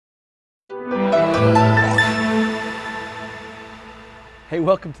Hey,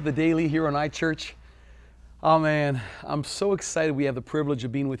 welcome to the Daily here on iChurch. Oh man, I'm so excited we have the privilege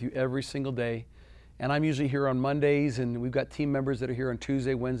of being with you every single day. And I'm usually here on Mondays, and we've got team members that are here on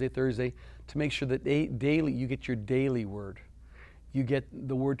Tuesday, Wednesday, Thursday to make sure that daily you get your daily word. You get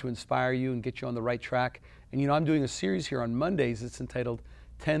the word to inspire you and get you on the right track. And you know, I'm doing a series here on Mondays. It's entitled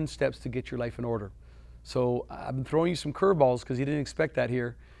 10 Steps to Get Your Life in Order. So I've been throwing you some curveballs because you didn't expect that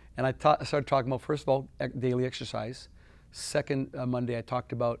here. And I started talking about, first of all, daily exercise. Second Monday, I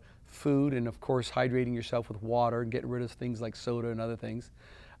talked about food and, of course, hydrating yourself with water and getting rid of things like soda and other things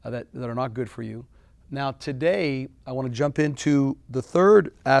that are not good for you. Now, today, I want to jump into the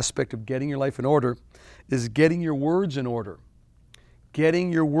third aspect of getting your life in order is getting your words in order.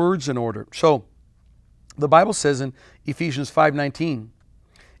 Getting your words in order. So, the Bible says in Ephesians 5:19,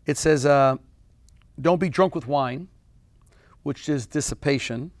 it says, don't be drunk with wine, which is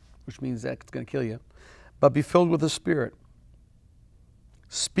dissipation, which means that it's going to kill you, but be filled with the Spirit,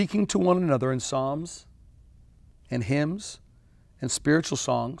 speaking to one another in psalms and hymns and spiritual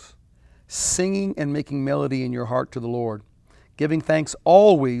songs, singing and making melody in your heart to the Lord, giving thanks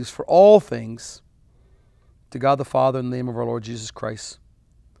always for all things to God the Father in the name of our Lord Jesus Christ,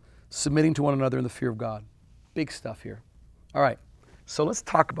 submitting to one another in the fear of God. Big stuff here. All right, so let's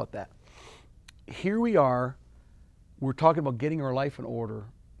talk about that. Here we are, we're talking about getting our life in order,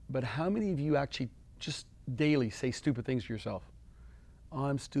 but how many of you actually just daily say stupid things to yourself?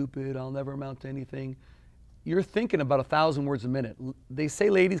 I'm stupid, I'll never amount to anything. You're thinking about 1,000 words a minute. They say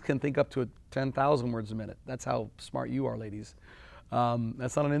ladies can think up to 10,000 words a minute. That's how smart you are, ladies.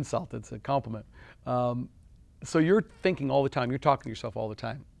 That's not an insult, it's a compliment. So you're thinking all the time, you're talking to yourself all the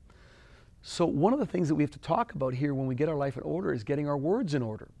time. So one of the things that we have to talk about here when we get our life in order is getting our words in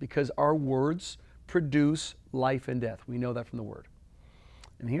order, because our words produce life and death. We know that from the Word.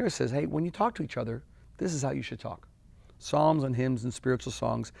 And here it says, hey, when you talk to each other, this is how you should talk. Psalms and hymns and spiritual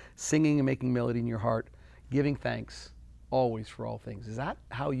songs, singing and making melody in your heart, giving thanks always for all things. Is that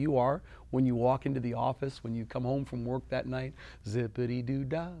how you are when you walk into the office, when you come home from work that night?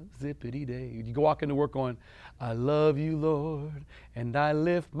 Zippity-doo-dah, zippity-day. You go walk into work going, I love you, Lord, and I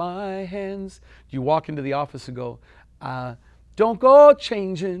lift my hands. You walk into the office and go, don't go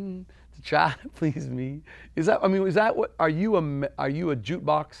changing to try to please me. Is that what, are you a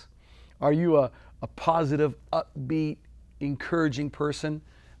jukebox? Are you a positive, upbeat, encouraging person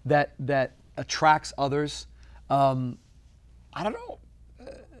that attracts others? I don't know.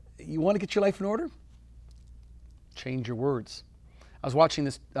 You want to get your life in order? Change your words. I was watching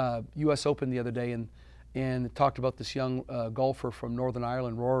this U.S. Open the other day, and it talked about this young golfer from Northern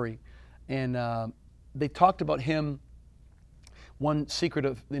Ireland, Rory, and they talked about him. One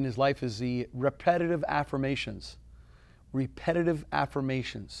secret in his life is the repetitive affirmations. Repetitive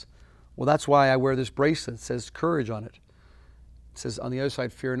affirmations. Well, that's why I wear this bracelet. It says courage on it. It says on the other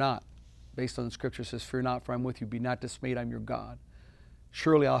side, fear not. Based on the scripture, it says, fear not, for I'm with you. Be not dismayed, I'm your God.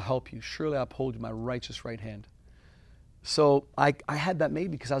 Surely I'll help you. Surely I'll uphold you with my righteous right hand. So I had that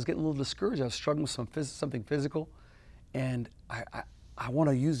made because I was getting a little discouraged. I was struggling with something physical. And I want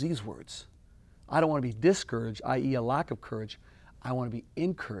to use these words. I don't want to be discouraged, i.e. a lack of courage. I want to be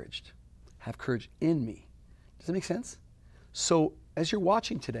encouraged, have courage in me. Does that make sense? So as you're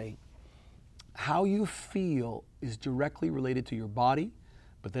watching today, how you feel is directly related to your body,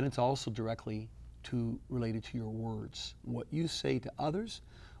 but then it's also directly related to your words. What you say to others,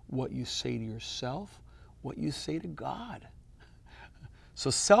 what you say to yourself, what you say to God. So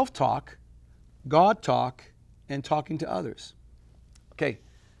self-talk, God talk, and talking to others. Okay,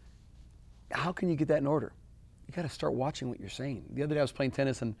 how can you get that in order? You got to start watching what you're saying. The other day I was playing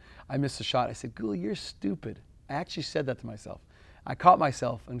tennis and I missed a shot. I said, Goulet, you're stupid. I actually said that to myself. I caught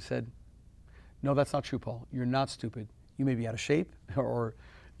myself and said, no, that's not true, Paul. You're not stupid. You may be out of shape or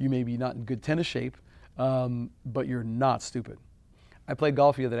you may be not in good tennis shape, but you're not stupid. I played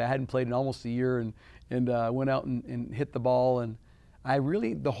golf the other day. I hadn't played in almost a year and went out and hit the ball. And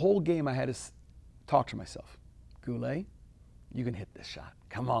the whole game I had to talk to myself. Goulet, you can hit this shot.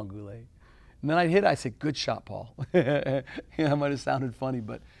 Come on, Goulet. And then I'd hit it. I said, good shot, Paul. That might have sounded funny,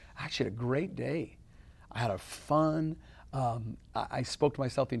 but I actually had a great day. I had a fun. I spoke to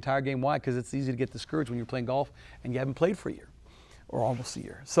myself the entire game. Why? Because it's easy to get discouraged when you're playing golf and you haven't played for a year or almost a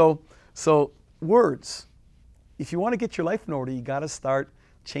year. So words. If you want to get your life in order, you got to start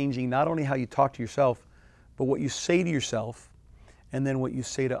changing not only how you talk to yourself, but what you say to yourself and then what you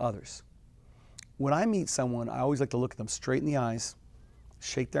say to others. When I meet someone, I always like to look at them straight in the eyes,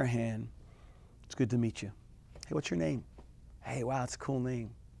 shake their hand. It's good to meet you. Hey, what's your name? Hey, wow, it's a cool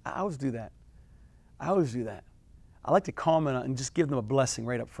name. I always do that. I like to comment on and just give them a blessing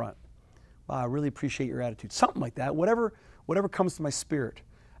right up front. wow, I really appreciate your attitude. Something like that, whatever comes to my spirit.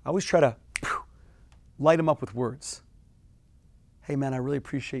 I always try to light them up with words. Hey man, I really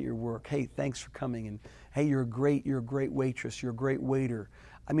appreciate your work. Hey, thanks for coming. And hey, you're a great waitress. You're a great waiter.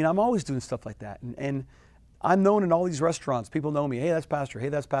 I mean, I'm always doing stuff like that. And I'm known in all these restaurants. People know me. Hey, that's Pastor. Hey,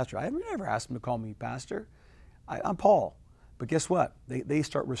 that's Pastor. I never asked them to call me Pastor. I'm Paul. But guess what? They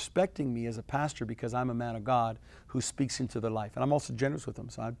start respecting me as a pastor because I'm a man of God who speaks into their life. And I'm also generous with them,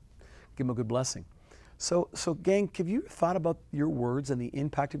 so I give them a good blessing. So gang, have you thought about your words and the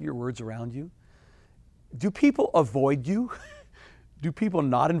impact of your words around you? Do people avoid you? Do people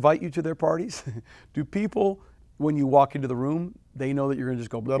not invite you to their parties? Do people, when you walk into the room, they know that you're going to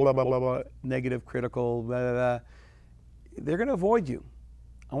just go blah, blah, blah, blah, blah, negative, critical, blah, blah, blah. They're going to avoid you.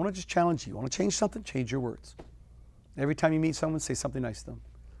 I want to just challenge you. I want to change something? Change your words. Every time you meet someone, say something nice to them.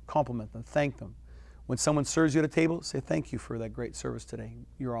 Compliment them. Thank them. When someone serves you at a table, say thank you for that great service today.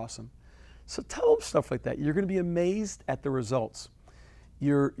 You're awesome. So tell them stuff like that. You're going to be amazed at the results.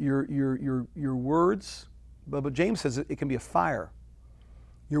 Your words, but James says it can be a fire.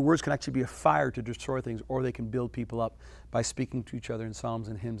 Your words can actually be a fire to destroy things, or they can build people up by speaking to each other in psalms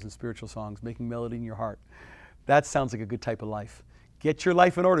and hymns and spiritual songs, making melody in your heart. That sounds like a good type of life. Get your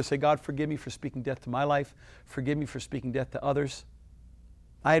life in order. Say, God, forgive me for speaking death to my life. Forgive me for speaking death to others.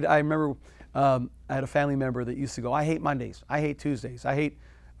 I remember I had a family member that used to go, I hate Mondays. I hate Tuesdays. I hate.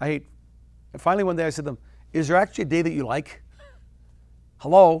 And finally one day I said to them, is there actually a day that you like?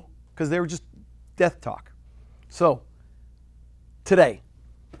 Hello? Because they were just death talk. So today,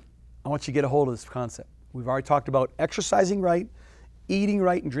 I want you to get a hold of this concept. We've already talked about exercising right, eating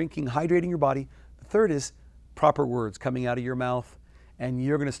right and drinking, hydrating your body. The third is proper words coming out of your mouth. And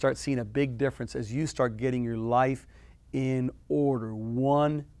you're going to start seeing a big difference as you start getting your life in order,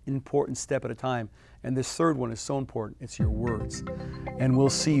 one important step at a time. And this third one is so important. It's your words. And we'll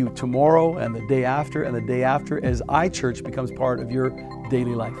see you tomorrow and the day after and the day after as iChurch becomes part of your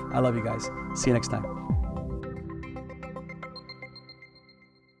daily life. I love you guys. See you next time.